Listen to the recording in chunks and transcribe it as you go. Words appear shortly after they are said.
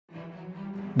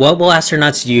What will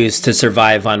astronauts use to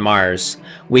survive on Mars?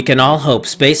 We can all hope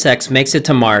SpaceX makes it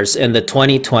to Mars in the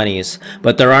 2020s,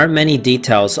 but there aren't many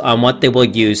details on what they will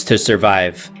use to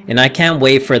survive. And I can't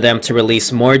wait for them to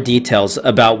release more details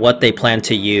about what they plan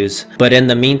to use, but in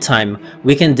the meantime,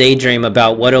 we can daydream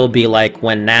about what it'll be like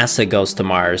when NASA goes to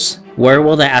Mars. Where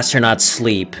will the astronauts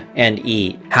sleep and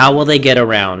eat? How will they get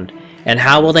around? And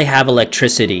how will they have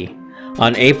electricity?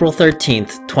 On April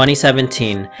 13th,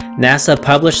 2017, NASA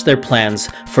published their plans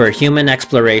for human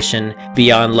exploration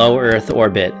beyond low Earth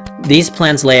orbit. These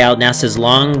plans lay out NASA's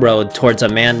long road towards a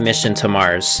manned mission to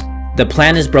Mars. The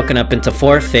plan is broken up into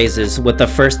 4 phases, with the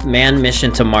first manned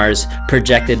mission to Mars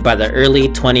projected by the early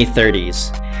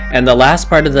 2030s. And the last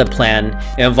part of the plan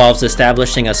involves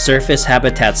establishing a surface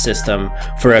habitat system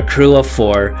for a crew of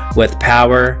 4 with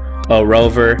power, a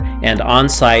rover, and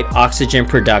on-site oxygen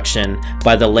production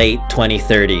by the late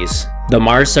 2030s. The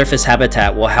Mars surface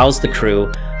habitat will house the crew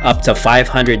up to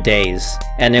 500 days,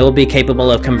 and it will be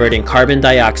capable of converting carbon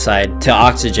dioxide to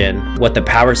oxygen with a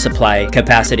power supply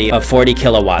capacity of 40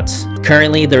 kilowatts.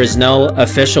 Currently, there is no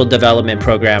official development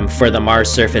program for the Mars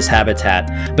surface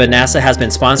habitat, but NASA has been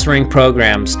sponsoring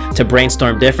programs to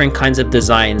brainstorm different kinds of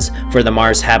designs for the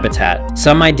Mars habitat.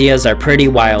 Some ideas are pretty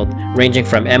wild, ranging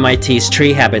from MIT's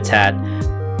tree habitat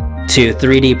to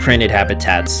 3D printed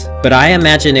habitats. But I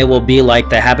imagine it will be like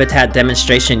the Habitat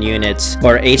Demonstration Units,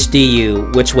 or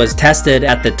HDU, which was tested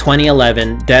at the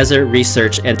 2011 Desert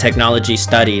Research and Technology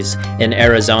Studies in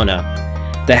Arizona.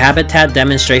 The Habitat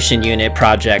Demonstration Unit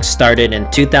project started in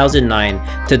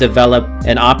 2009 to develop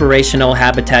an operational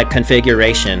habitat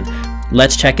configuration.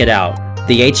 Let's check it out.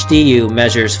 The HDU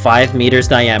measures 5 meters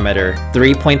diameter,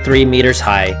 3.3 meters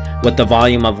high, with a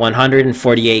volume of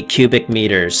 148 cubic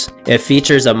meters. It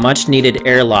features a much-needed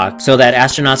airlock so that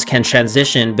astronauts can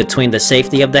transition between the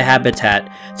safety of the habitat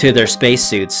to their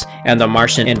spacesuits and the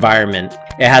Martian environment.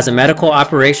 It has a medical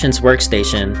operations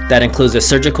workstation that includes a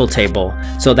surgical table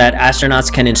so that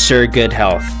astronauts can ensure good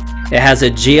health. It has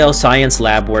a geoscience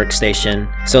lab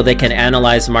workstation so they can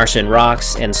analyze Martian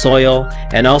rocks and soil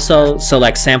and also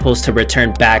select samples to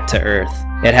return back to Earth.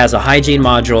 It has a hygiene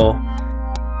module,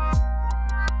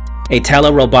 a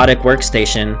tele-robotic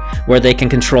workstation where they can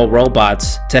control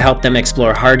robots to help them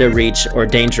explore hard-to-reach or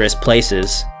dangerous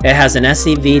places. It has an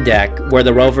SCV deck where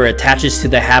the rover attaches to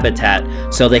the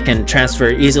habitat so they can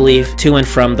transfer easily to and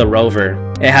from the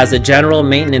rover. It has a general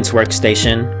maintenance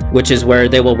workstation, which is where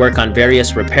they will work on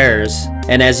various repairs.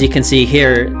 And as you can see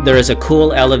here, there is a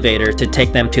cool elevator to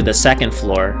take them to the 2nd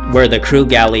floor, where the crew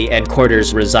galley and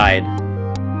quarters reside.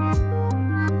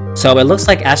 So it looks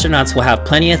like astronauts will have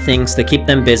plenty of things to keep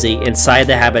them busy inside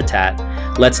the habitat.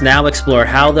 Let's now explore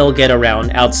how they'll get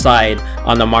around outside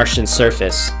on the Martian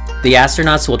surface. The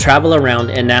astronauts will travel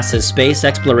around in NASA's Space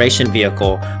Exploration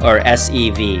Vehicle, or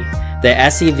SEV. The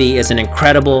SEV is an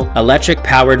incredible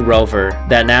electric-powered rover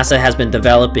that NASA has been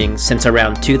developing since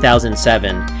around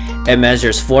 2007. It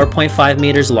measures 4.5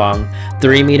 meters long,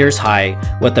 3 meters high,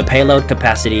 with a payload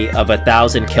capacity of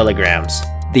 1,000 kilograms.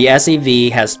 The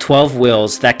SEV has 12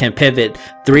 wheels that can pivot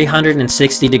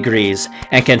 360 degrees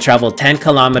and can travel 10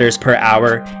 kilometers per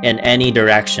hour in any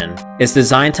direction. It's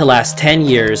designed to last 10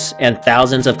 years and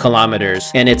thousands of kilometers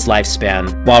in its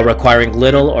lifespan, while requiring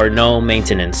little or no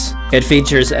maintenance. It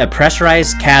features a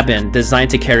pressurized cabin designed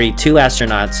to carry 2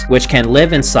 astronauts, which can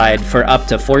live inside for up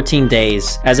to 14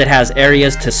 days, as it has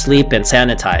areas to sleep and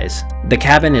sanitize. The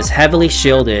cabin is heavily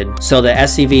shielded, so the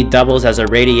SEV doubles as a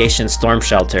radiation storm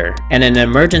shelter, and in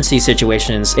emergency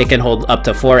situations, it can hold up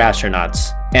to 4 astronauts.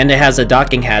 And it has a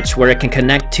docking hatch where it can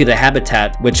connect to the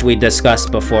habitat, which we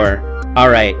discussed before.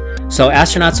 Alright, so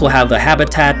astronauts will have the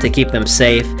habitat to keep them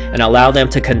safe and allow them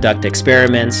to conduct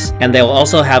experiments, and they will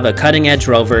also have a cutting-edge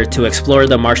rover to explore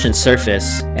the Martian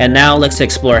surface. And now let's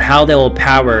explore how they will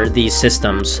power these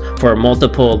systems for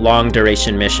multiple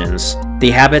long-duration missions.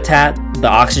 The habitat, the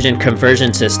oxygen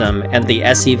conversion system, and the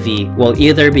SEV will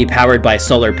either be powered by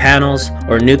solar panels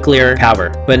or nuclear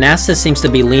power, but NASA seems to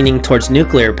be leaning towards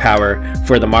nuclear power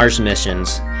for the Mars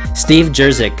missions. Steve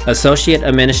Jerzik, Associate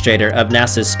Administrator of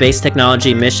NASA's Space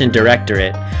Technology Mission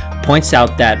Directorate, points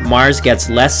out that Mars gets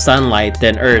less sunlight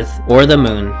than Earth or the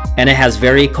Moon, and it has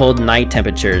very cold night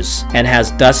temperatures, and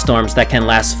has dust storms that can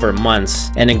last for months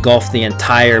and engulf the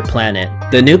entire planet.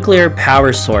 The nuclear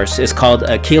power source is called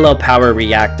a Kilopower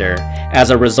reactor, as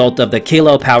a result of the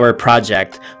Kilopower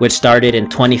project, which started in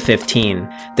 2015.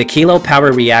 The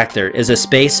Kilopower reactor is a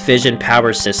space fission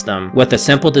power system with a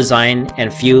simple design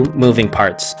and few moving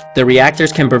parts. The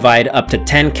reactors can provide up to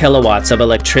 10 kilowatts of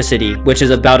electricity, which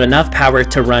is about enough power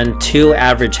to run 2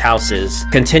 average houses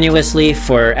continuously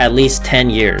for at least 10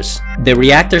 years. The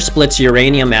reactor splits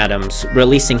uranium atoms,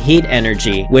 releasing heat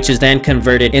energy, which is then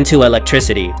converted into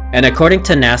electricity. And according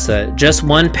to NASA, just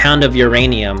 1 pound of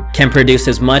uranium can produce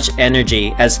as much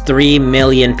energy as 3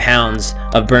 million pounds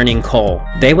of burning coal.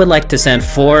 They would like to send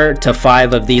 4 to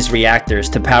 5 of these reactors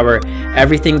to power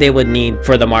everything they would need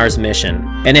for the Mars mission.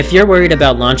 And if you're worried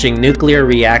about launching nuclear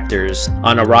reactors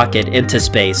on a rocket into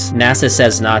space, NASA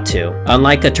says not to.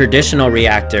 Unlike a traditional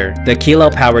reactor, the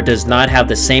Kilopower does not have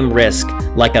the same risk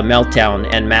like a meltdown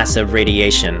and massive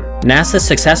radiation. NASA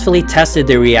successfully tested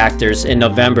the reactors in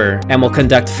November and will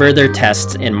conduct further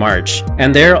tests in March.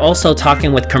 And they're also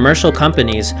talking with commercial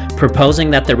companies proposing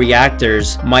that the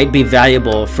reactors might be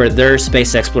valuable for their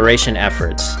space exploration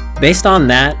efforts. Based on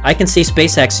that, I can see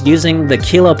SpaceX using the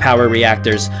Kilopower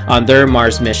reactors on their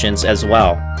Mars missions as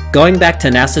well. Going back to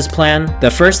NASA's plan,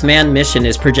 the first manned mission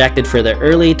is projected for the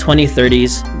early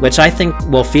 2030s, which I think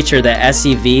will feature the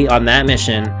SEV on that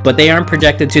mission, but they aren't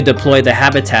projected to deploy the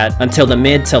habitat until the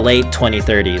mid to late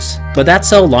 2030s. But that's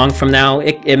so long from now,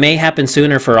 it may happen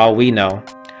sooner for all we know.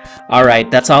 Alright,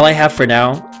 that's all I have for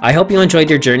now. I hope you enjoyed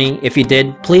your journey. If you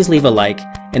did, please leave a like.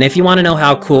 And if you want to know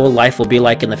how cool life will be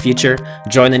like in the future,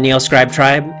 join the NeoScribe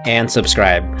tribe and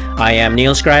subscribe. I am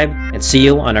NeoScribe, and see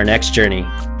you on our next journey.